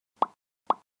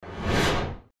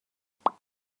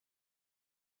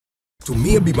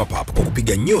Tumia Bima Pap kwa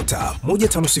kupiga nyota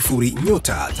 150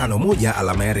 nyota 51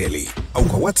 alama ya reli au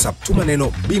kwa WhatsApp tuma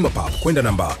neno Bima Pap kwenda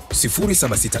namba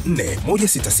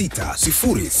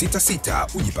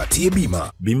 0764166066 ujipatie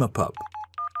bima. Bima Pap,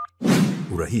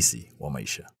 urahisi wa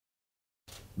maisha.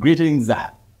 Greetings.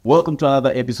 Welcome to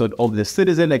another episode of the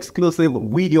Citizen Exclusive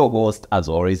with your host, as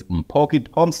always, Mpoki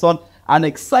Thompson. An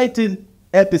exciting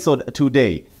episode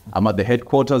today. I'm at the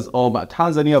headquarters of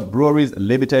Tanzania Breweries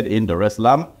Limited in Dar es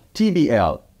Salaam,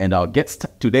 TBL, and our guest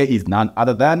today is none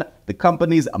other than the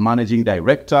company's managing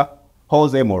director,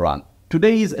 Jose Moran.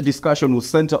 Today's discussion will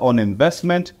center on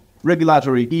investment,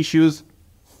 regulatory issues,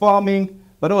 farming,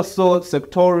 but also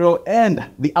sectorial and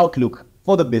the outlook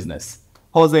for the business.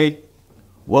 Jose,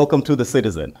 welcome to the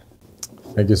Citizen.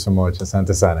 Thank you so much.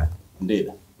 Asante sana.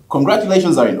 Indeed.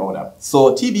 Congratulations are in order.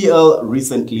 So TBL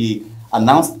recently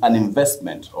announced an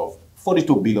investment of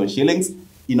 42 billion shillings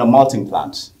in a malting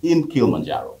plant in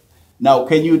Kilimanjaro. Now,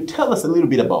 can you tell us a little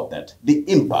bit about that? The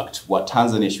impact, what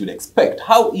Tanzania should expect,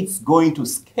 how it's going to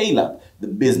scale up the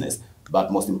business,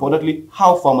 but most importantly,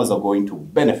 how farmers are going to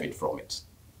benefit from it.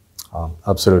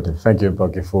 Absolutely. Thank you,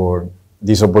 Poki, for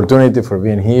this opportunity, for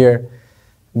being here.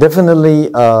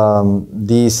 Definitely,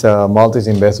 this Maltese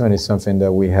investment is something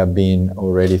that we have been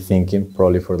already thinking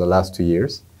probably for the last 2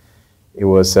 years. It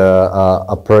was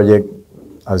a project,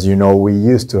 as you know, we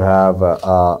used to have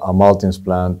a Maltese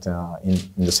plant in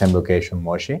the same location,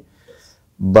 Moshi,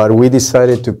 but we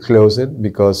decided to close it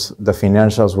because the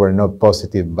financials were not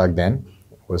positive back then.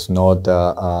 It was not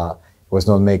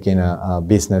making a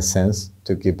business sense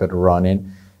to keep it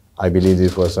running. I believe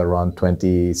it was around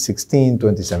 2016,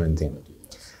 2017.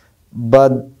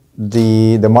 But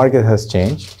the market has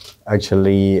changed.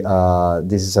 Actually,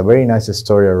 this is a very nice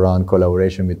story around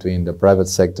collaboration between the private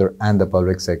sector and the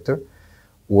public sector,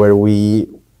 where we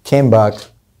came back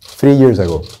 3 years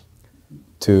ago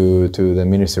to the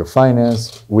Ministry of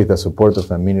Finance with the support of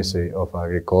the Ministry of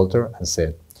Agriculture and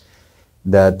said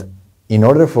that in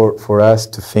order for us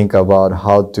to think about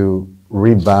how to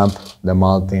revamp the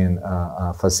malting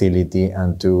facility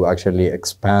and to actually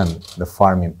expand the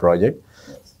farming project,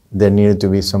 there needed to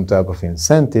be some type of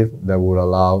incentive that would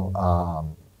allow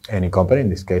any company, in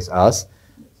this case us,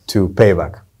 to pay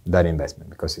back that investment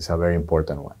because it's a very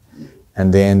important one.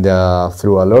 And then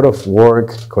through a lot of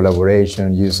work,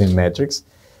 collaboration, using metrics,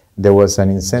 there was an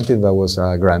incentive that was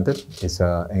granted. It's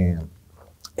an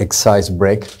excise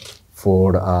break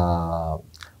for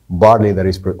barley that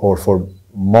is, or for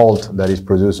malt that is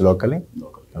produced locally.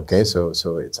 Okay, so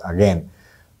it's again,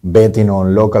 betting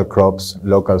on local crops,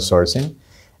 local sourcing.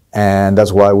 And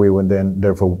that's why we went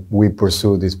therefore we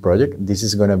pursue this project. This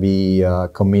is going to be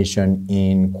commissioned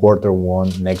in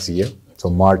Q1 next year, so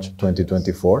March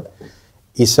 2024.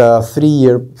 It's a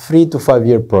 3 to 5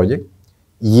 year project.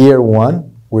 Year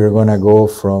one, we're going to go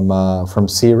from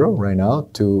zero right now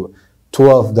to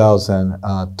 12,000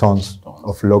 tons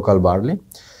of local barley.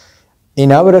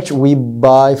 In average, we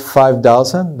buy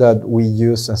 5,000 that we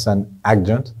use as an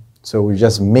adjunct. So we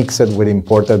just mix it with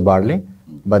imported barley.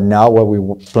 But now what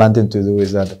we're planning to do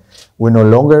is that we no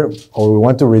longer, or we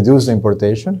want to reduce the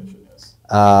importation.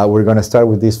 We're going to start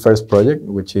with this first project,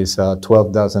 which is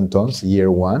 12,000 tons, year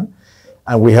one.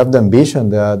 And we have the ambition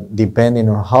that depending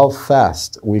on how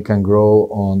fast we can grow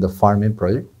on the farming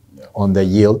project, on the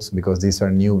yields, because these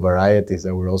are new varieties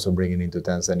that we're also bringing into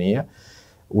Tanzania,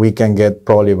 we can get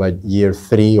probably by year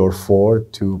 3 or 4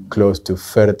 to close to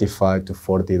 35 to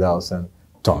 40,000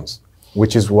 tons.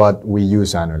 Which is what we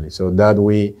use annually. So that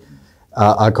we,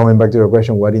 coming back to your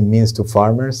question, what it means to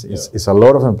farmers, is a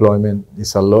lot of employment,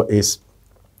 is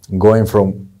going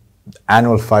from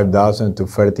annual 5,000 to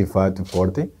 35 to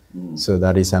 40. So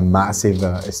that is a massive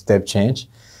step change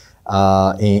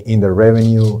in the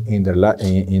revenue, in the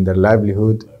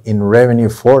livelihood, in revenue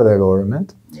for the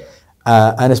government.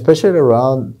 And especially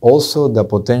around also the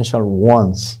potential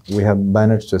once we have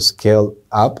managed to scale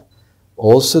up,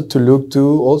 also to look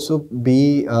to also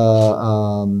be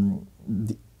a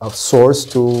source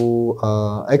to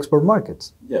export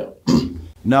markets. Yeah.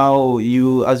 Now,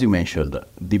 as you mentioned,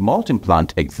 the malting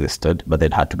plant existed, but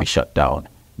it had to be shut down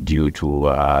due to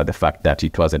the fact that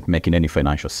it wasn't making any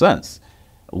financial sense.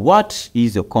 What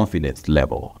is your confidence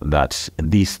level that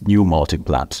this new malting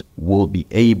plant will be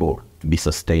able to be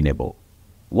sustainable?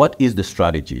 What is the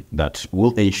strategy that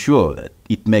will ensure that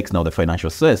it makes now the financial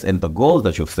sense and the goals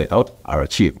that you've set out are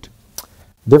achieved?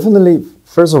 Definitely,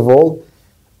 first of all,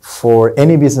 for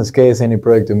any business case, any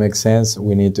project to make sense,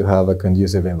 we need to have a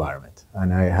conducive environment.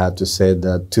 And I have to say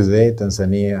that today,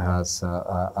 Tanzania has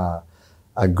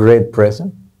a great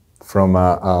presence from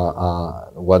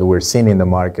what we're seeing in the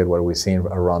market, what we're seeing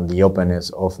around the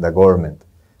openness of the government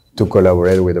to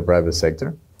collaborate with the private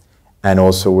sector. And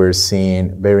also we're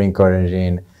seeing very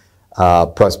encouraging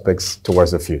prospects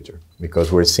towards the future,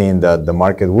 because we're seeing that the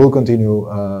market will continue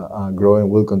growing,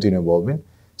 will continue evolving.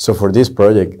 So for this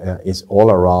project, it's all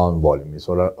around volume. It's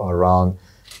all around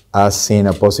us seeing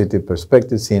a positive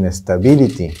perspective, seeing a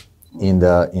stability in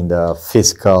the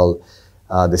fiscal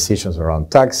decisions around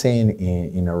taxing,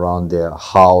 in around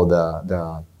how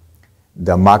the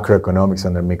macroeconomics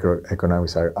and the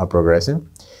microeconomics are progressing.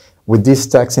 With this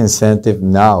tax incentive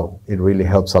now, it really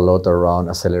helps a lot around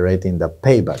accelerating the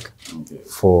payback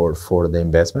for the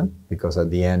investment, because at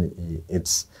the end,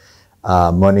 it's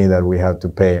money that we have to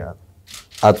pay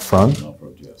up front.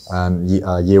 Yes. And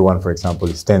year one, for example,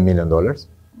 is $10 million.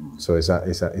 So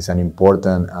it's an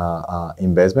important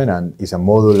investment, and it's a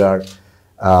modular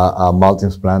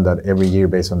malting plant that every year,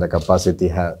 based on the capacity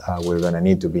we're going to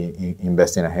need to be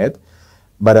investing ahead.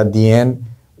 But at the end,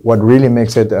 what really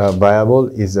makes it viable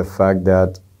is the fact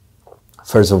that,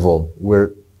 first of all,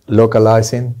 we're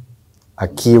localizing a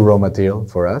key raw material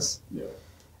for us. Yeah.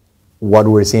 What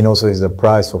we're seeing also is the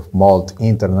price of malt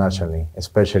internationally,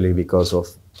 especially because of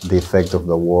the effect of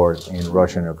the war in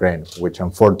Russia and Ukraine, which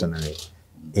unfortunately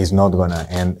is not going to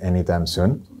end anytime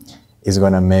soon. It's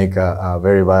going to make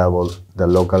very viable the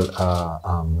local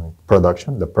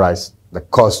production. The price, the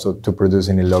cost to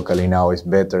producing it locally now is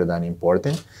better than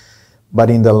importing. But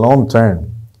in the long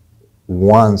term,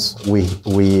 once we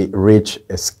reach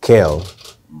a scale,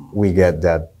 we get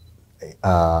that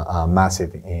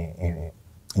massive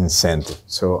incentive.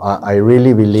 So I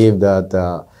really believe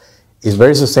that it's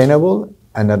very sustainable,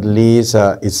 and at least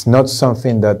it's not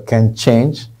something that can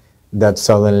change, that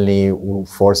suddenly will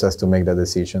force us to make the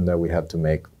decision that we had to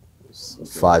make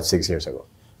 5-6 years ago.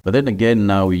 But then again,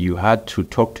 now you had to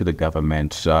talk to the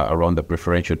government around the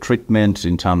preferential treatment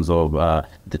in terms of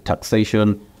the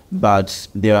taxation, but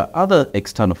there are other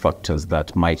external factors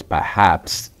that might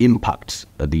perhaps impact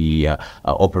the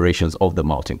operations of the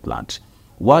malting plant.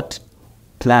 What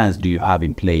plans do you have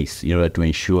in place in order to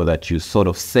ensure that you sort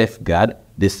of safeguard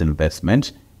this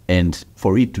investment and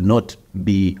for it to not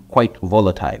be quite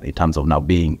volatile in terms of now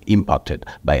being impacted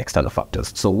by external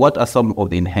factors? So what are some of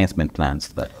the enhancement plans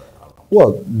that...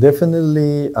 Well,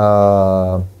 definitely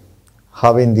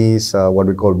having these, what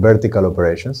we call vertical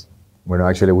operations, when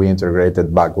actually we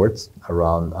integrated backwards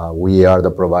around, we are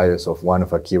the providers of one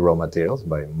of our key raw materials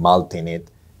by malting it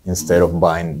instead of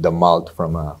buying the malt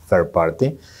from a third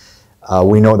party.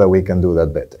 We know that we can do that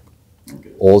better.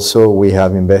 Okay. Also, we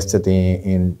have invested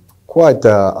in quite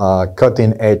a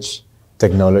cutting-edge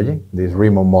technology. This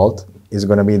remote malt is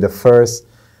going to be the first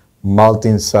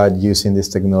malting site using this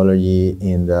technology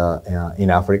in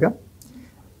Africa.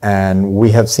 And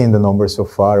we have seen the numbers so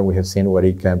far. We have seen what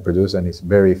it can produce, and it's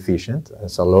very efficient.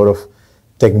 There's a lot of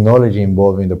technology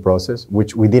involved in the process,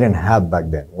 which we didn't have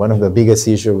back then. One of the biggest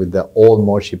issues with the old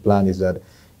Moshi plant is that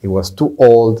it was too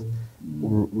old,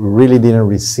 really didn't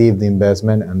receive the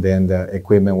investment, and then the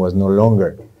equipment was no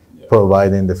longer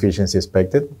providing the efficiency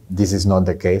expected. This is not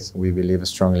the case. We believe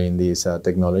strongly in this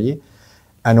technology.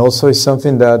 And also it's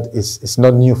something that is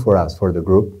not new for us, for the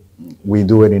group. We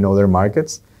do it in other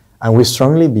markets. And we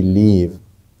strongly believe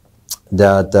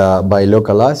that by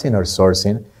localizing our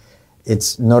sourcing,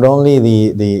 it's not only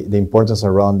the importance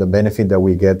around the benefit that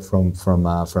we get from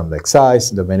the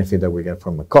excise, the benefit that we get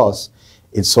from the cost,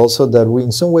 it's also that we,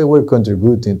 in some way, we're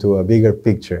contributing to a bigger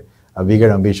picture, a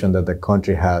bigger ambition that the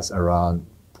country has around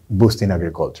boosting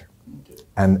agriculture. Okay.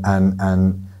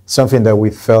 And something that we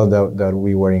felt that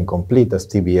we were incomplete as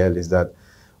TBL is that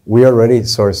we are already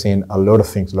sourcing a lot of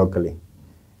things locally.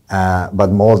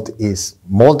 But malt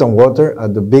and water are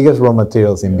the biggest raw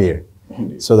materials in beer.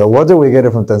 So the water we get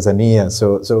it from Tanzania.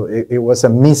 So it was a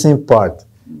missing part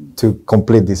to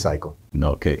complete this cycle.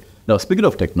 Okay. Now, speaking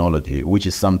of technology, which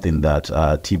is something that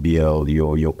TBL,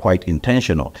 you're quite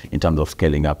intentional in terms of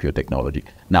scaling up your technology.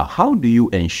 Now, how do you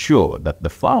ensure that the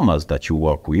farmers that you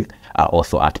work with are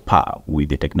also at par with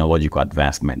the technological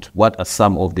advancement? What are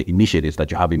some of the initiatives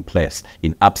that you have in place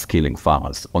in upskilling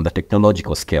farmers on the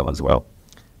technological scale as well?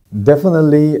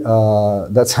 Definitely,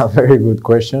 that's a very good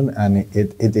question, and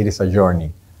it is a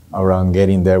journey around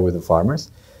getting there with the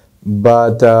farmers.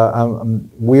 But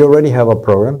we already have a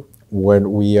program where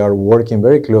we are working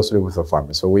very closely with the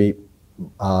farmers. So we,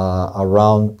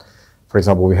 for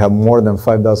example, we have more than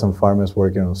 5,000 farmers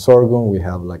working on sorghum. We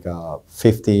have like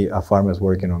 50 farmers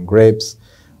working on grapes.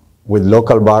 With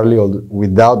local barley,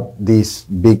 without this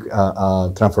big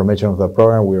transformation of the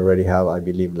program, we already have, I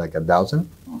believe, like 1,000,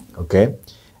 okay?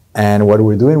 And what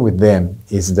we're doing with them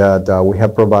is that we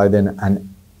have provided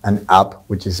an app,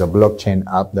 which is a blockchain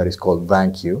app that is called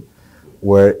VanQ,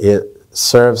 where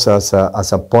serves as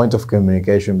a point of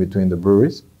communication between the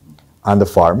breweries and the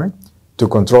farmer to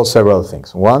control several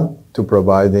things. One, to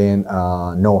provide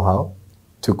know-how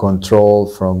to control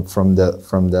from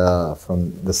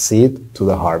the seed to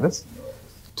the harvest,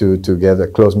 to get a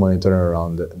close monitoring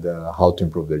around how to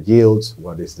improve their yields,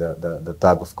 what is the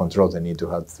type of controls they need to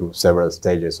have through several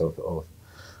stages of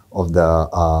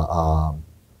the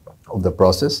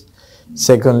process.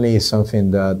 Secondly, is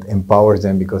something that empowers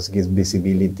them because it gives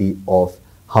visibility of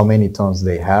how many tons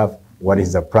they have, what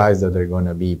is the price that they're going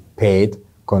to be paid,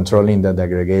 controlling that the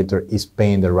aggregator is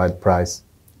paying the right price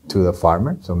to the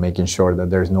farmer, so making sure that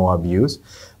there's no abuse,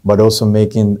 but also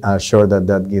making sure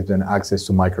that gives them access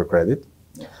to microcredit.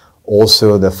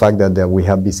 Also, the fact that we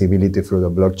have visibility through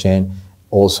the blockchain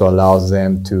also allows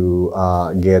them to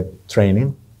get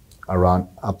training around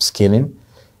upskilling.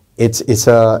 It's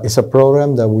a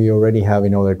program that we already have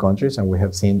in other countries and we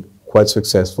have seen quite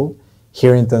successful.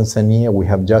 Here in Tanzania, we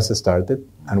have just started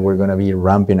and we're going to be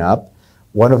ramping up.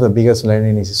 One of the biggest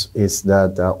learnings is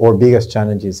that, or biggest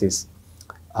challenges is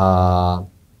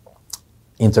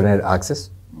internet access.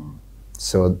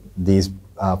 So these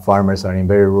farmers are in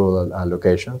very rural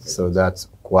locations, so that's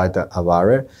quite a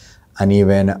barrier. And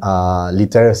even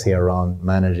literacy around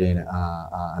managing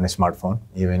a smartphone,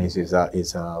 even if it's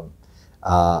the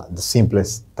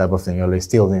simplest type of thing, it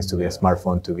still needs to be a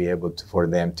smartphone to be able for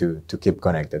them to keep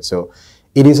connected. So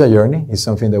it is a journey. It's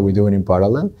something that we're doing in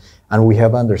parallel. And we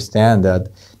have to understand that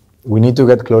we need to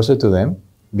get closer to them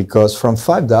because from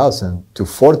 5,000 to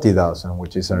 40,000,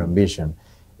 which is our ambition,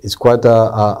 it's quite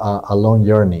a long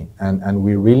journey. And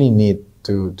we really need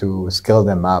to scale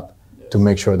them up to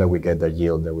make sure that we get the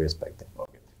yield that we're expecting.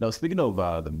 Now, speaking of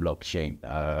the blockchain,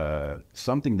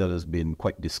 something that has been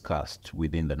quite discussed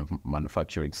within the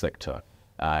manufacturing sector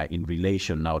in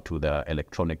relation now to the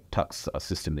electronic tax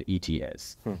system, the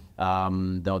ETS.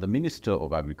 Now, the Minister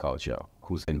of Agriculture,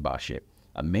 Hussein Bashe,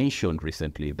 mentioned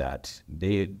recently that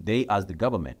they, as the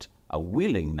government, are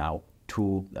willing now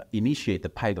to initiate the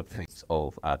pilot phase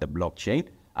of the blockchain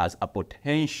as a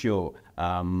potential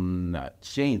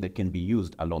chain that can be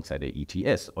used alongside the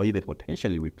ETS or even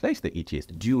potentially replace the ETS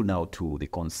due now to the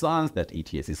concerns that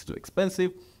ETS is too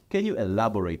expensive. Can you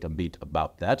elaborate a bit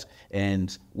about that?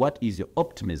 And what is your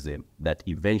optimism that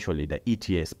eventually the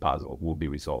ETS puzzle will be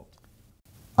resolved?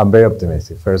 I'm very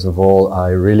optimistic. First of all, I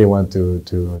really want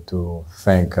to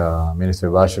thank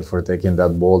Minister Bashe for taking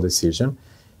that bold decision.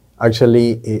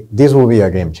 Actually, this will be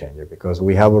a game changer because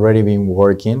we have already been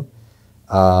working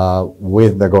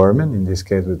with the government, in this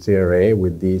case with CRA,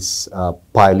 with this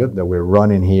pilot that we're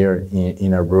running here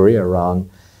in our brewery around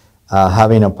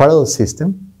having a parallel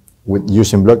system with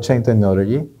using blockchain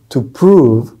technology to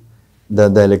prove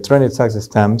that the electronic tax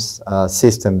stamps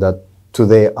system that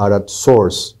today are at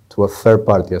source to a third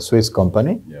party, a Swiss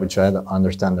company, which I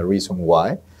understand the reason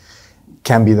why,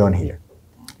 can be done here.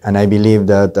 And I believe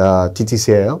that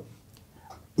TTCL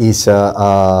is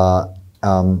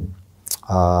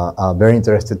very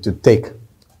interested to take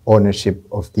ownership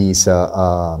of this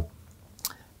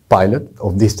pilot,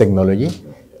 of this technology,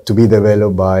 to be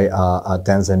developed by a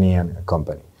Tanzanian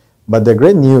company. But the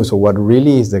great news, or what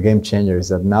really is the game changer, is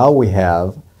that now we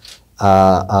have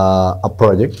a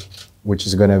project which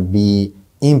is going to be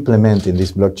implementing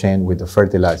this blockchain with the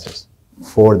fertilizers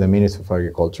for the Ministry of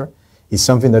Agriculture. It's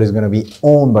something that is going to be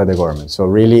owned by the government. So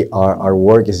really our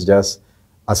work is just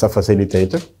as a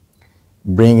facilitator,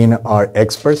 bringing our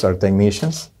experts, our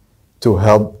technicians, to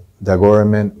help the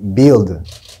government build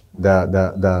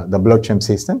the blockchain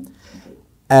system.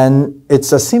 And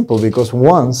it's as simple because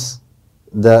once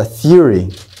the theory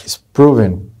is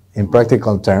proven in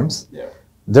practical terms,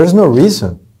 there's no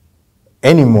reason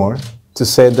anymore to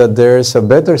say that there is a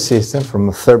better system from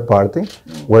a third party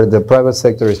where the private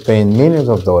sector is paying millions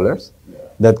of dollars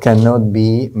that cannot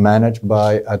be managed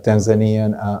by a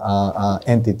Tanzanian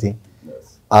entity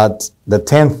at the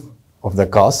 10th of the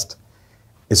cost.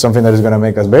 Is something that is going to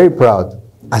make us very proud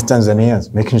as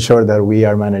Tanzanians, making sure that we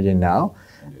are managing now.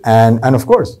 And of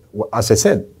course, as I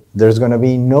said, there's going to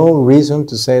be no reason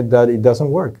to say that it doesn't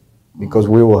work because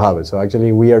we will have it. So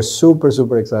actually, we are super,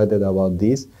 super excited about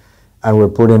this. And we're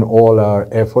putting all our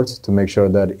efforts to make sure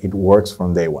that it works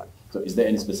from day one. So is there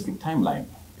any specific timeline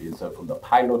from the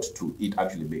pilot to it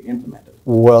actually being implemented?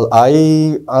 Well,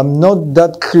 I am not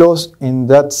that close in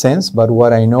that sense, but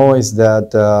what I know is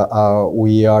that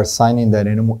we are signing that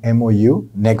MOU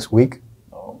next week.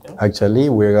 Actually,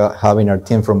 we're having our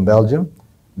team from Belgium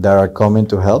that are coming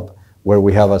to help, where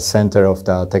we have a center of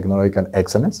the technological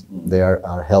excellence. They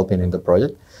are helping in the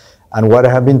project. And what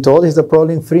I have been told is that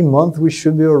probably in 3 months we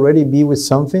should already be with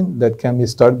something that can be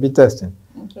testing.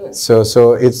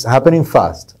 So it's happening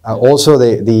fast. Also,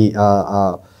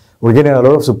 we're getting a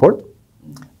lot of support,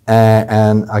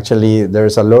 and actually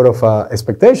there's a lot of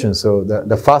expectations. So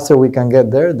the faster we can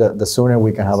get there, the sooner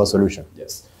we can have a solution.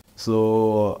 Yes.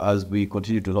 So as we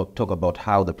continue to talk about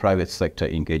how the private sector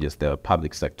engages the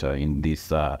public sector in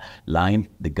this line,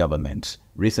 the government.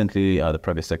 Recently, the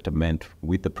private sector met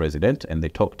with the president and they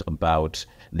talked about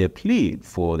their plea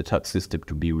for the tax system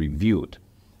to be reviewed.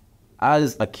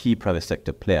 As a key private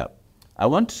sector player, I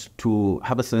want to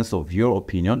have a sense of your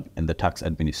opinion in the tax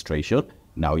administration.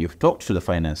 Now, you've talked to the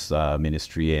finance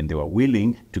ministry and they were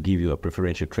willing to give you a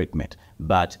preferential treatment.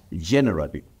 But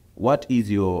generally, what is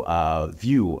your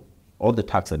view on the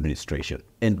tax administration?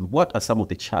 And what are some of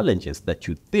the challenges that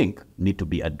you think need to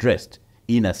be addressed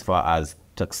in as far as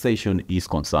taxation is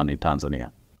concerned in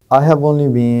Tanzania? I have only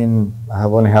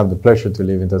had the pleasure to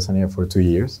live in Tanzania for 2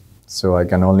 years, so I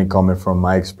can only comment from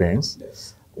my experience.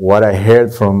 Yes. What I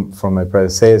heard from my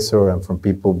predecessor and from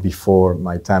people before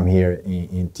my time here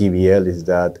in TVL is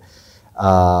that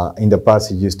in the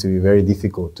past it used to be very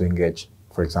difficult to engage,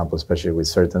 for example, especially with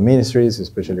certain ministries,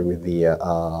 especially with the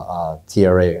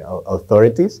TRA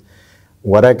authorities.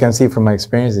 What I can see from my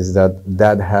experience is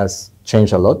that has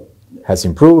changed a lot, has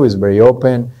improved, is very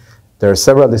open. There are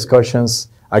several discussions.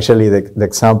 Actually, the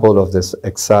example of this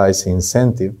excise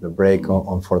incentive, the break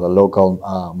on for the local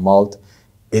malt,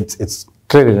 it's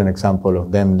clearly an example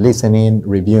of them listening,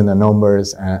 reviewing the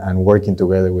numbers, and working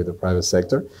together with the private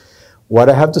sector. What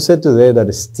I have to say today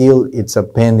that still it's a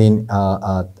pending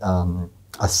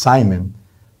assignment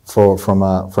from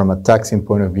a taxing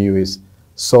point of view is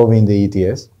solving the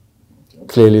ETS.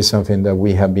 Clearly something that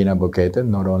we have been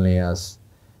advocating, not only as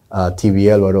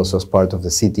TVL, but also as part of the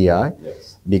CTI.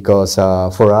 Yes. Because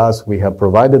for us, we have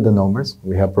provided the numbers,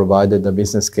 we have provided the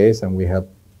business case, and we have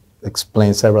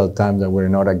explained several times that we're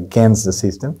not against the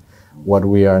system. What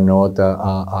we are not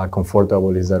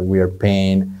comfortable is that we are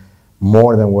paying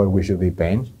more than what we should be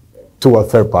paying to a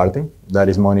third party. That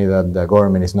is money that the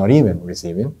government is not even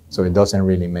receiving, so it doesn't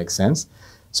really make sense.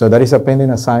 So that is a pending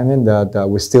assignment that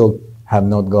we still have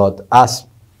not got, as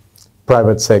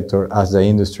private sector, as the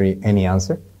industry, any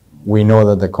answer. We know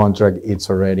that the contract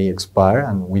it's already expired,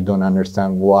 and we don't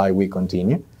understand why we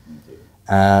continue.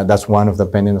 That's one of the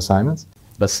pending assignments.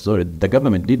 But sorry, the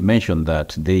government did mention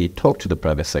that they talked to the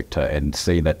private sector and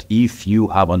say that if you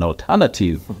have an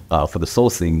alternative for the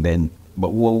sourcing, then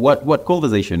what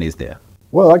conversation is there?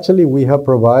 Well, actually, we have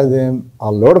provided them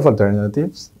a lot of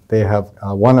alternatives. They have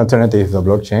one alternative is the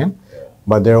blockchain,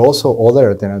 but there are also other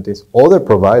alternatives, other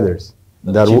providers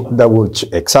that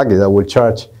will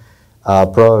charge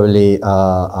probably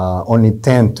only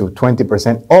 10 to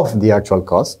 20% of the actual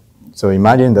cost. So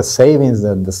imagine the savings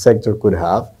that the sector could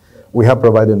have. We have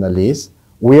provided a list.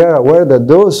 We are aware that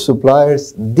those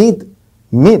suppliers did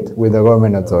meet with the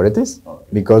government authorities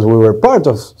because we were part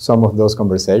of some of those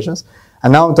conversations.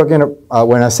 And now I'm talking,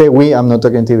 when I say we, I'm not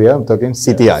talking TVL, I'm talking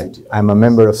CTI. I'm a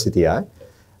member of CTI.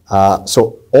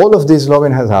 So all of this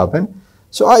lobbying has happened.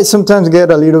 So I sometimes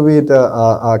get a little bit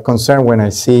concerned when I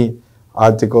see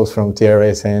articles from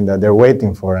TRA saying that they're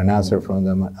waiting for an answer from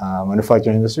the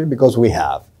manufacturing industry, because we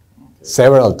have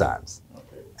several times.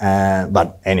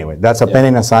 But anyway, that's a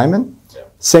pending assignment.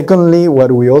 Secondly,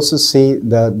 what we also see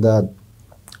that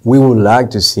we would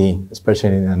like to see,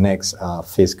 especially in the next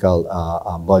fiscal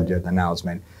budget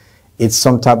announcement, it's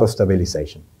some type of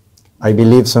stabilization. I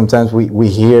believe sometimes we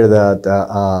hear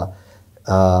that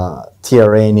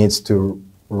TRA needs to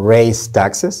raise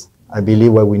taxes. I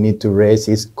believe what we need to raise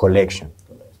is collection.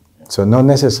 So not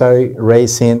necessarily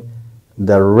raising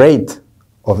the rate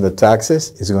of the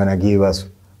taxes is going to give us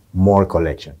more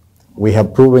collection. We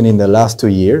have proven in the last 2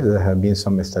 years there have been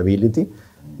some stability.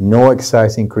 No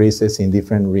excise increases in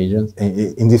different regions,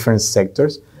 in different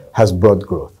sectors, has brought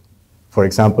growth. For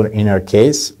example, in our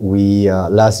case, we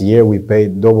last year we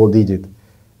paid double-digit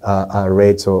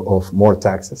rates of more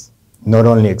taxes, not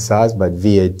only excise but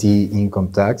VAT,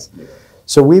 income tax.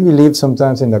 So we believe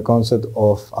sometimes in the concept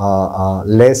of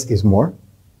less is more.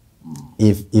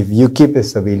 If you keep a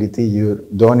stability, you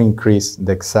don't increase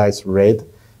the excise rate.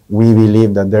 We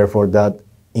believe that therefore that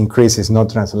increase is not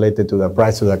translated to the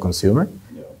price to the consumer,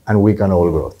 and we can all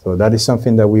grow. So that is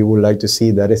something that we would like to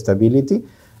see, that stability,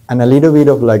 and a little bit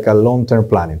of like a long-term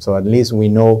planning. So at least we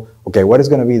know, okay, what is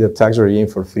going to be the tax regime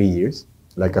for 3 years,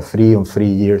 like a 3 on 3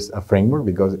 years framework,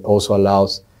 because it also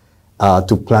allows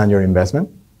to plan your investment.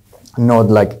 Not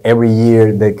like every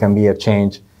year there can be a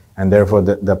change, and therefore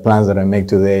the plans that I make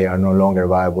today are no longer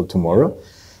viable tomorrow.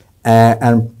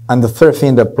 And the third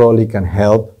thing that probably can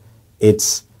help,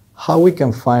 it's how we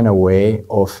can find a way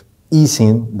of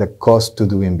easing the cost to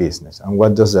doing business. And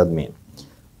what does that mean?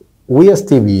 we as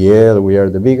TBL, we are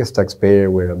the biggest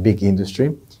taxpayer, we're a big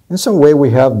industry. In some way, we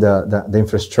have the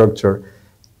infrastructure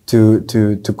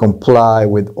to comply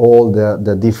with all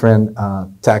the different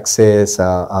taxes,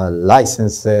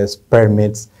 licenses,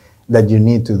 permits that you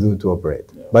need to do to operate.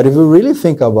 Yeah. But if we really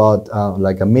think about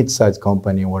like a mid-sized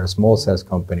company or a small-sized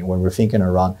company, when we're thinking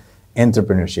around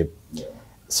entrepreneurship, yeah,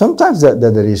 sometimes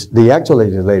the actual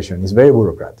legislation is very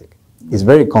bureaucratic. It's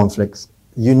very complex.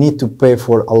 You need to pay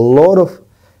for a lot of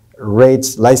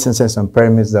rates, licenses, and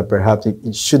permits that perhaps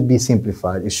it should be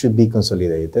simplified, it should be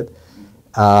consolidated.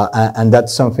 And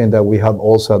that's something that we have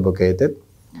also advocated.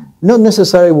 Not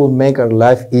necessarily will make our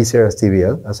life easier as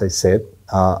TBL, as I said,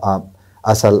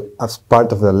 as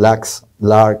part of the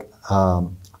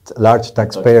large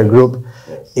taxpayer group.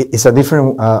 It's a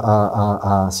different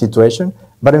situation,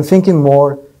 but I'm thinking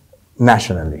more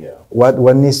nationally. Yeah.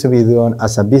 What needs to be done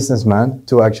as a businessman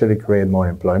to actually create more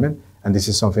employment, and this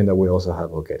is something that we also have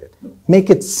advocated.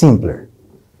 Make it simpler,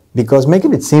 because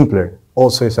making it simpler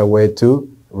also is a way to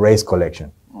raise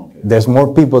collection. Okay. There's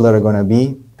more people that are going to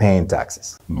be paying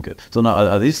taxes. Okay. So now,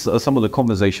 are these some of the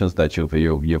conversations that you've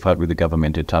had with the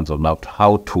government in terms of now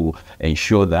how to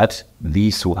ensure that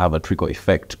these will have a trickle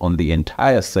effect on the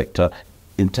entire sector,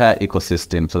 entire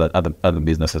ecosystem, so that other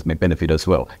businesses may benefit as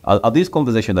well? Are these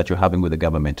conversations that you're having with the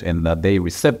government, and are they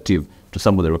receptive to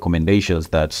some of the recommendations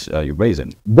that you're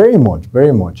raising? Very much,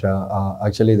 very much.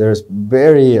 Actually, there's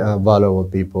very valuable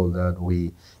people that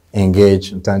we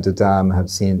engage from time to time. Have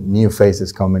seen new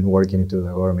faces coming working into the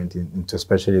government, into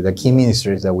especially the key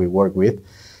ministries that we work with,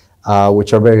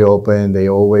 which are very open. They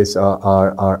always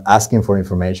are asking for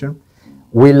information.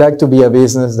 We like to be a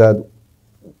business that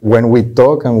when we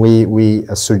talk and we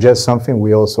suggest something,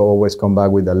 we also always come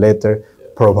back with a letter,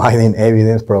 providing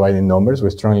evidence, providing numbers.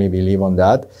 We strongly believe on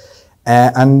that.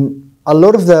 And a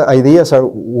lot of the ideas are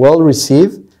well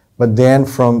received, but then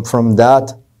from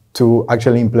that to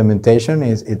actually implementation,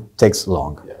 it takes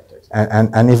long. Yeah,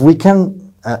 and if we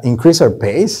can increase our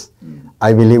pace,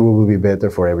 I believe we will be better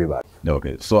for everybody.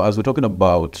 Okay, so as we're talking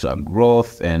about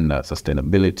growth and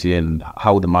sustainability and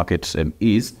how the market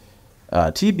is,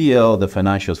 TBL, the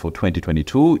financials for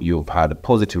 2022, you've had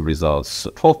positive results,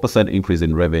 12% increase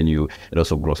in revenue and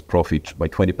also gross profit by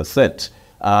 20%.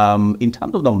 In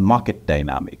terms of the market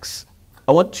dynamics,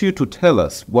 I want you to tell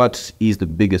us what is the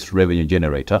biggest revenue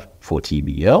generator for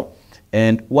TBL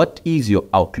and what is your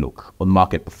outlook on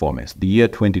market performance, the year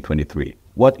 2023.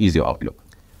 What is your outlook?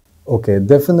 Okay,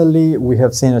 definitely we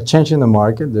have seen a change in the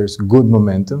market. There's good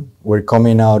momentum. We're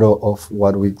coming out of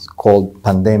what we call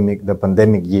the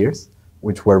pandemic years,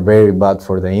 which were very bad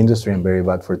for the industry and very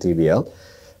bad for TBL.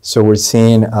 So we're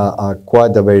seeing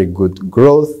quite a very good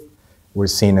growth. We're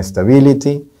seeing a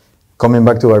stability. Coming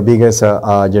back to our biggest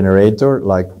generator,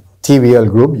 like TBL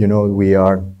Group, you know, we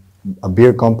are a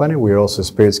beer company. We're also a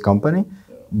spirits company,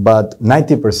 but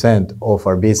 90% of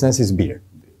our business is beer.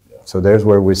 So there's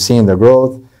where we're seeing the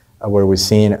growth, where we're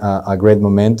seeing a great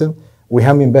momentum. We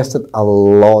have invested a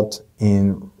lot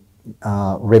in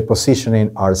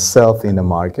repositioning ourselves in the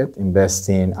market,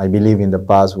 investing. I believe in the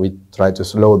past we tried to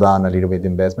slow down a little bit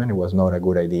investment. It was not a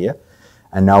good idea.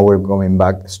 And now we're going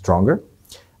back stronger.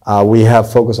 We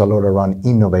have focused a lot around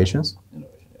innovations.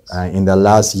 In the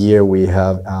last year, we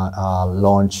have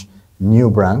launched new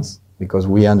brands because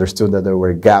we understood that there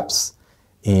were gaps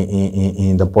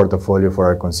in the portfolio for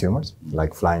our consumers,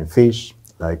 like Flying Fish,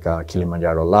 like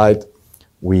Kilimanjaro Light.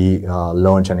 We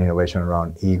launched an innovation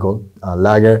around Eagle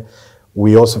Lager.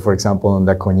 We also, for example, on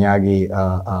the cognac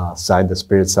side, the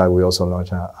spirit side, we also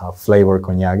launched a flavor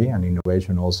cognac, an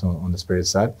innovation also on the spirit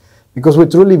side, because we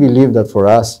truly believe that for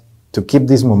us to keep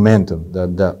this momentum,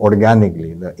 that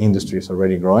organically the industry is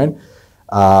already growing,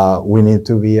 we need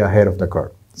to be ahead of the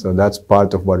curve. So that's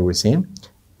part of what we're seeing.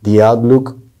 The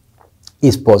outlook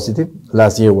is positive.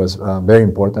 Last year was very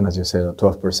important, as you said, a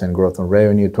 12% growth on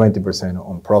revenue, 20%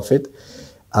 on profit.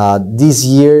 This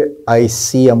year, I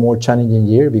see a more challenging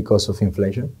year because of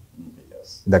inflation.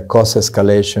 Yes. The cost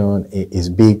escalation is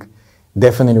big.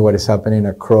 Definitely what is happening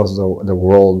across the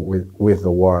world with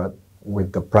the war,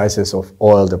 with the prices of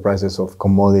oil, the prices of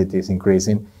commodities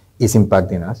increasing, is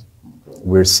impacting us.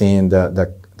 We're seeing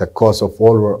the cost of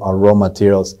all our raw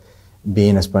materials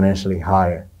being exponentially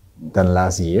higher than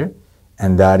last year,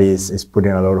 and that is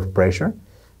putting a lot of pressure.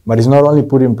 But it's not only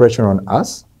putting pressure on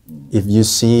us. If you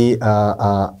see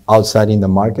outside in the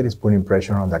market, it's putting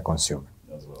pressure on the consumer.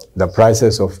 The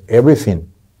prices of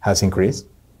everything has increased,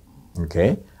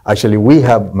 okay? Actually, we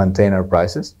have maintained our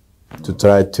prices to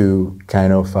try to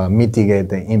kind of mitigate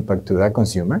the impact to that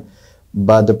consumer,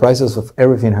 but the prices of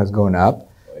everything has gone up.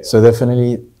 So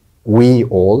definitely we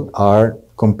all are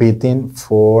competing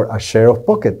for a share of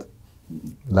pocket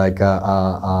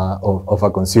of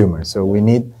a consumer. So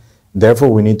therefore,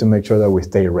 we need to make sure that we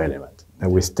stay relevant, that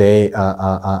we stay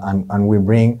and we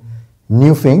bring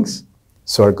new things,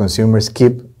 so our consumers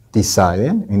keep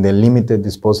deciding in the limited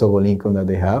disposable income that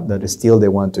they have that still they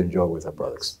want to enjoy with our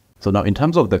products. So now, in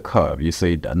terms of the curve, you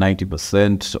said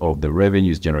 90% of the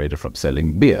revenue is generated from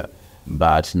selling beer,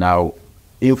 but now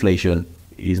inflation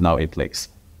is now in place.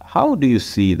 How do you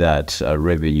see that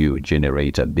revenue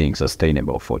generator being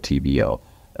sustainable for TBL?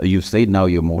 You said now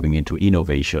you're moving into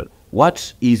innovation.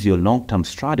 What is your long-term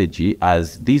strategy,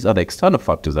 as these are the external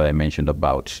factors that I mentioned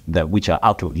about, that which are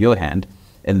out of your hand,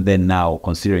 and then now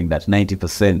considering that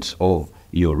 90% of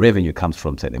your revenue comes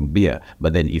from selling beer,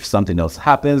 but then if something else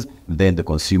happens, then the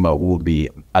consumer will be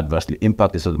adversely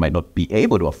impacted, so they might not be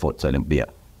able to afford selling beer.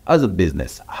 As a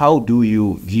business, how do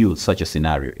you view such a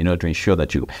scenario in order to ensure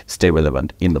that you stay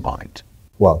relevant in the market?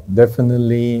 Well,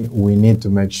 definitely we need to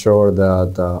make sure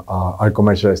that our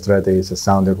commercial strategy is a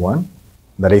sounded one,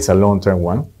 that is a long-term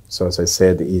one. So as I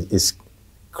said, it's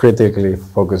critically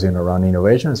focusing around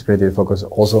innovation. It's critically focused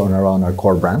also on around our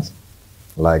core brands,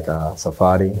 like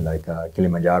Safari, like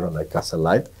Kilimanjaro, like Casa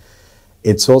Light.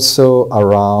 It's also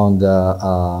around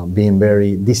being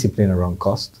very disciplined around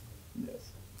cost.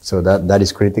 Yes. So that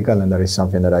is critical, and that is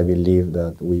something that I believe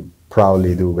that we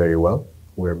proudly do very well.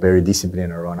 We're very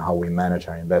disciplined around how we manage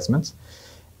our investments.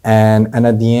 And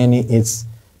at the end, it's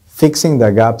fixing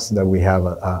the gaps that we have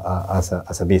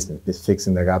as a business. It's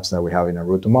fixing the gaps that we have in our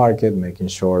route to market, making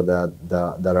sure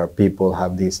that our people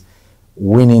have this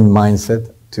winning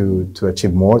mindset to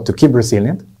achieve more, to keep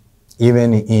resilient.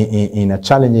 Even in a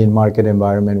challenging market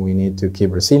environment, we need to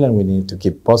keep resilient, we need to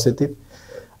keep positive.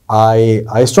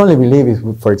 I strongly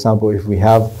believe, for example, if we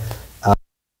have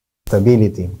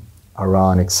stability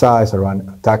around excise,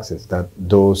 around taxes, that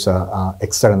those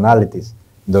externalities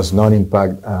does not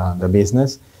impact the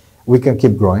business, we can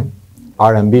keep growing.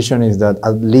 Our ambition is that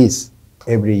at least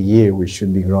every year we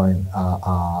should be growing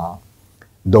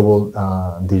double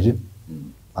digit,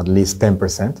 at least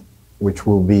 10%, which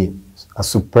will be a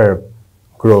superb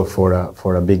growth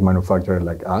for a big manufacturer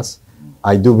like us.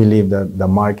 I do believe that the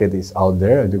market is out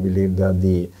there. I do believe that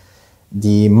the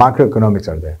macroeconomics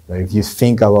are there. Like if you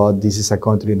think about, this is a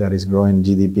country that is growing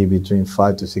GDP between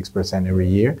 5 to 6% every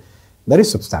year, that is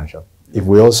substantial. If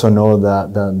we also know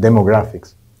the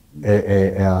demographics,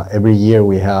 every year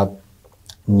we have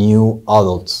new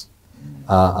adults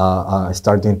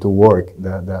starting to work,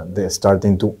 they're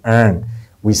starting to earn.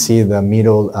 We see the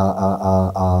middle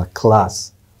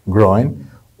class growing.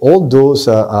 All those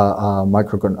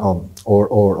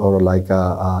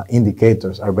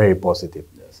indicators are very positive.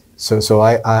 Yes. So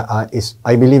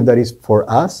I believe that is for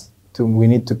us we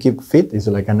need to keep fit. It's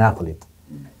like an athlete.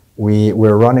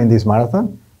 We're running this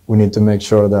marathon. We need to make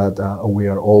sure that we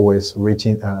are always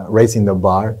raising the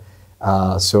bar.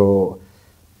 So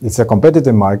it's a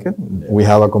competitive market. We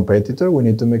have a competitor. We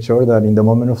need to make sure that in the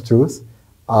moment of truth,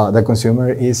 the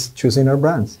consumer is choosing our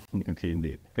brands. Okay,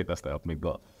 indeed. That's the ultimate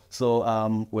goal. So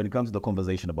when it comes to the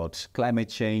conversation about climate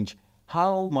change,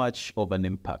 how much of an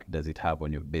impact does it have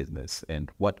on your business?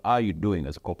 And what are you doing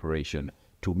as a corporation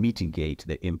to mitigate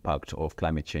the impact of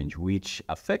climate change, which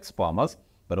affects farmers,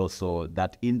 but also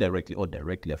that indirectly or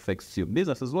directly affects your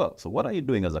business as well? So what are you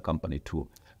doing as a company to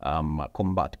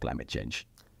combat climate change?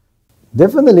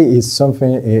 Definitely, it's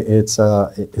something. It's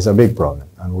a big problem,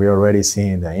 and we're already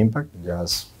seeing the impact.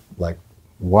 Just like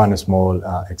one small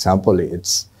example,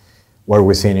 it's what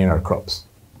we're seeing in our crops.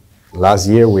 Last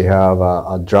year, we have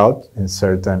a drought in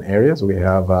certain areas. We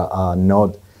have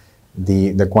not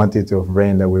the quantity of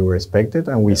rain that we were expected,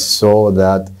 and we saw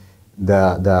that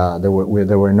there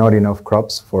were not enough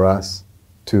crops for us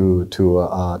to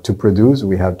produce.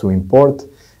 We had to import,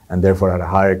 and therefore at a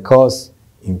higher cost,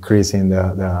 increasing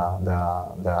the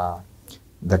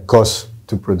cost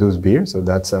to produce beer. So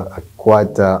that's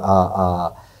quite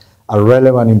a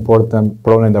relevant, important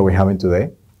problem that we're having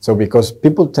today. So because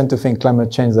people tend to think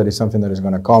climate change, that is something that is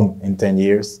going to come in 10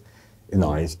 years,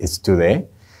 it's today.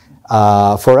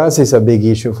 For us, it's a big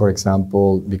issue, for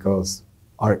example, because,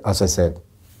 as I said,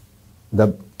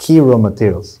 the key raw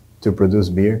materials to produce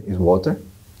beer is water.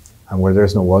 And where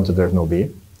there's no water, there's no beer.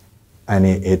 And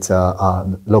it's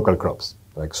local crops,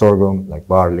 like sorghum, like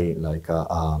barley, like,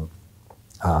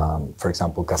 for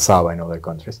example, cassava in other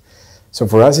countries. So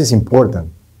for us, it's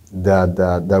important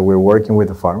that we're working with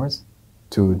the farmers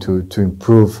to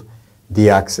improve the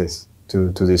access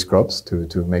to these crops,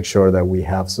 to make sure that we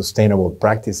have sustainable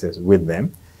practices with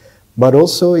them. But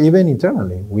also, even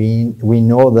internally, we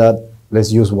know that,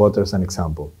 let's use water as an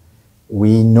example.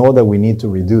 We know that we need to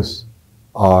reduce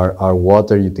our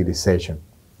water utilization.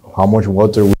 How much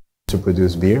water we need to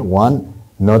produce beer? One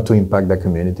not to impact the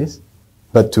communities,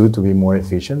 but two, to be more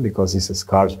efficient because it's a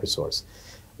scarce resource.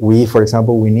 We, for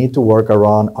example, we need to work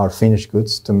around our finished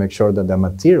goods to make sure that the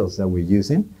materials that we're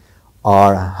using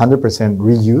are 100%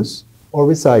 reused or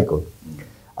recycled.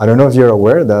 I don't know if you're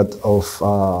aware that of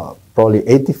probably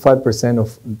 85%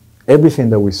 of everything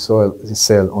that we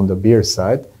sell on the beer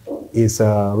side is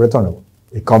returnable.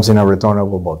 It comes in a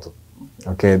returnable bottle.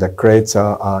 Okay, the crates,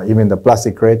 even the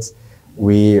plastic crates,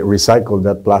 we recycle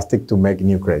that plastic to make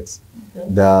new crates.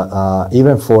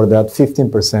 Even for that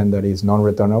 15% that is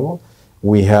non-returnable,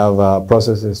 we have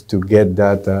processes to get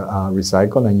that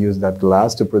recycled and use that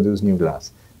glass to produce new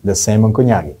glass. The same on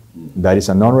cognac. That is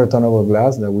a non-returnable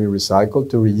glass that we recycle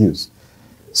to reuse.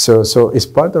 So it's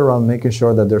part around making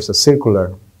sure that there's a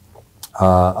circular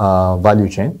value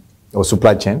chain or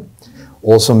supply chain.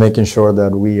 Also making sure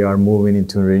that we are moving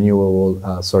into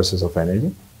renewable sources of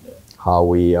energy. How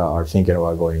we are thinking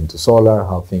about going into solar,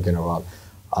 how thinking about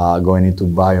going into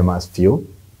biomass fuel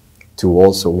to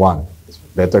also, one, it's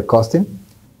better costing,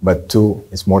 but two,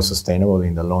 it's more sustainable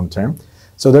in the long term.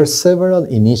 So there's several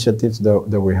initiatives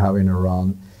that we're having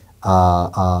around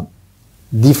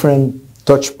different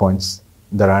touch points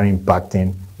that are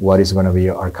impacting what is going to be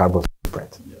our carbon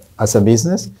footprint as a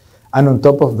business. And on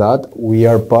top of that, we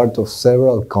are part of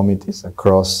several committees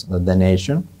across the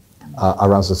nation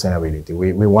around sustainability.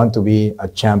 We want to be a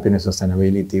champion in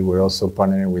sustainability. We're also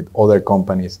partnering with other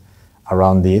companies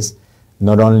around this,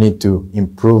 not only to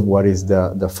improve what is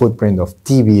the footprint of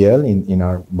TBL in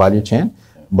our value chain,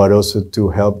 but also to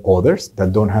help others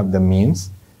that don't have the means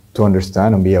to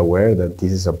understand and be aware that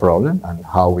this is a problem and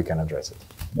how we can address it.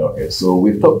 Okay, so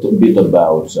we've talked a bit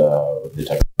about the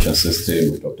taxation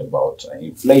system, we talked about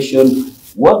inflation.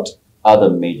 What other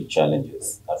major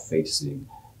challenges are facing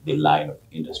the line of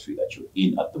industry that you're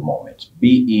in at the moment,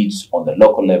 be it on the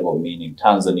local level, meaning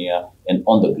Tanzania, and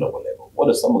on the global level? What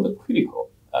are some of the critical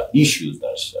issues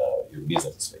that your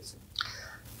business is facing?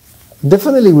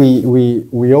 Definitely,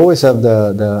 we always have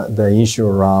the issue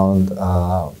around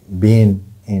being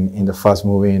in the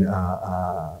fast-moving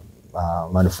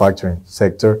manufacturing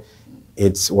sector.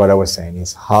 It's what I was saying,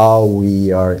 is how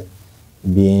we are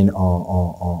being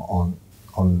on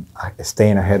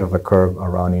staying ahead of the curve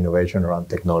around innovation, around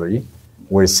technology.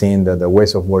 We're seeing that the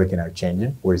ways of working are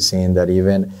changing. We're seeing that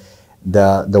even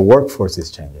the workforce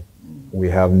is changing. We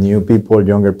have new people,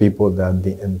 younger people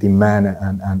that demand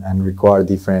and require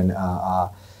different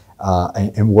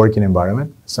working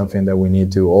environment, something that we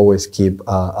need to always keep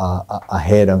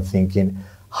ahead and thinking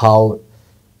how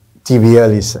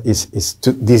TBL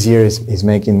this year is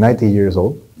making 90 years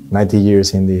old, 90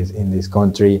 years in this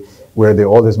country. We're the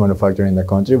oldest manufacturer in the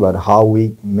country, but how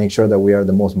we make sure that we are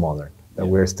the most modern, that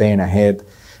we're staying ahead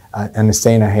and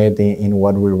staying ahead in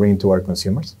what we bring to our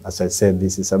consumers. As I said,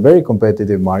 this is a very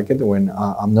competitive market when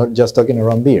I'm not just talking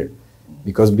around beer,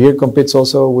 because beer competes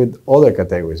also with other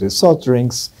categories, with soft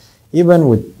drinks, even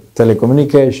with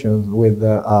telecommunications, with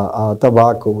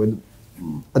tobacco,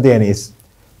 at the end is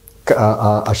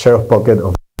a share of pocket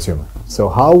of the consumer. So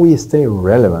how we stay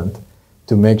relevant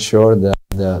to make sure that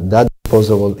that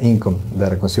disposable income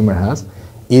that a consumer has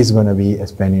is going to be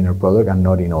spent in our product and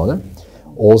not in other.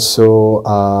 Also,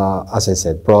 as I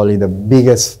said, probably the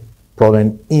biggest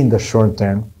problem in the short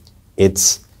term,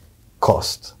 it's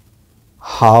cost.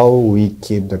 How we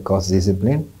keep the cost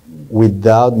discipline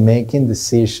without making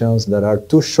decisions that are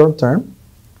too short term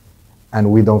and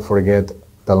we don't forget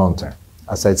the long term.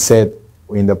 As I said,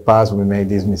 in the past, we made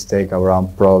this mistake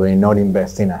around probably not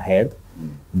investing ahead,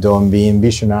 don't being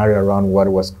visionary around what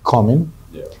was coming.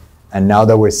 Yeah. And now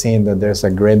that we're seeing that there's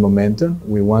a great momentum,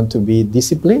 we want to be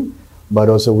disciplined, but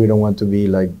also we don't want to be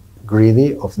like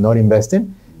greedy of not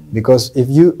investing, because if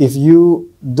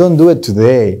you don't do it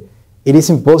today, it is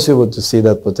impossible to see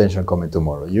that potential coming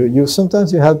tomorrow.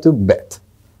 Sometimes you have to bet.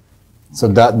 So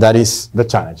that is the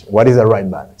challenge. What is the right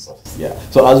balance? Yeah.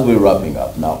 So as we're wrapping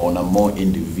up now, on a more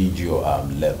individual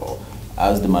level,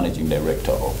 as the managing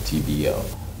director of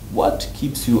TBL, what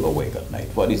keeps you awake at night?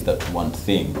 What is that one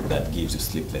thing that gives you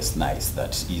sleepless nights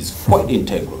that is quite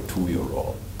integral to your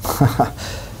role?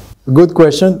 Good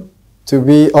question. To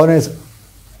be honest,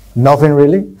 nothing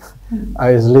really.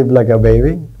 I sleep like a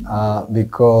baby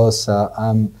because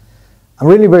I'm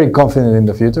really very confident in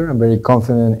the future. I'm very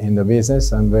confident in the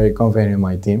business. I'm very confident in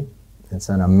my team. It's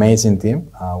an amazing team.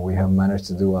 We have managed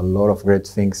to do a lot of great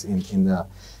things in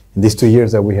these 2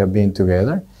 years that we have been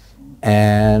together.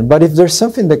 But if there's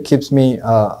something that keeps me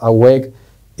awake,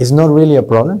 it's not really a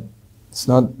problem. It's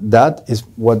not that. It's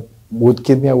what would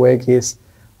keep me awake is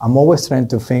I'm always trying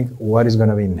to think what is going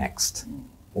to be next,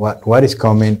 what is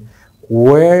coming,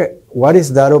 what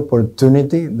is that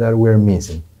opportunity that we're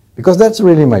missing? because that's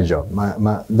really my job.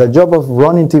 The job of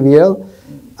running TVL,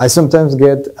 I sometimes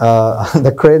get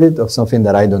the credit of something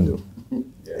that I don't do.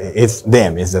 It's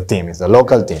them, it's the team, it's the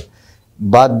local team.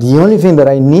 But the only thing that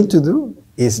I need to do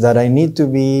is that I need to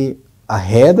be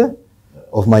ahead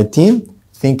of my team,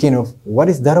 thinking of what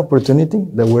is that opportunity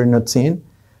that we're not seeing?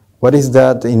 What is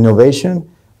that innovation?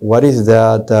 What is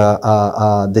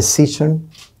that decision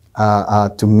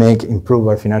to improve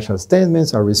our financial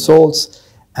statements, our results?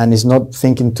 And it's not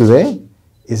thinking today.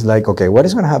 It's like, okay, what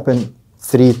is going to happen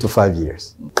 3 to 5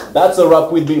 years? That's a wrap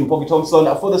with me, Mpoki Thompson,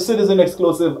 for the Citizen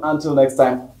Exclusive. Until next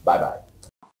time, bye-bye.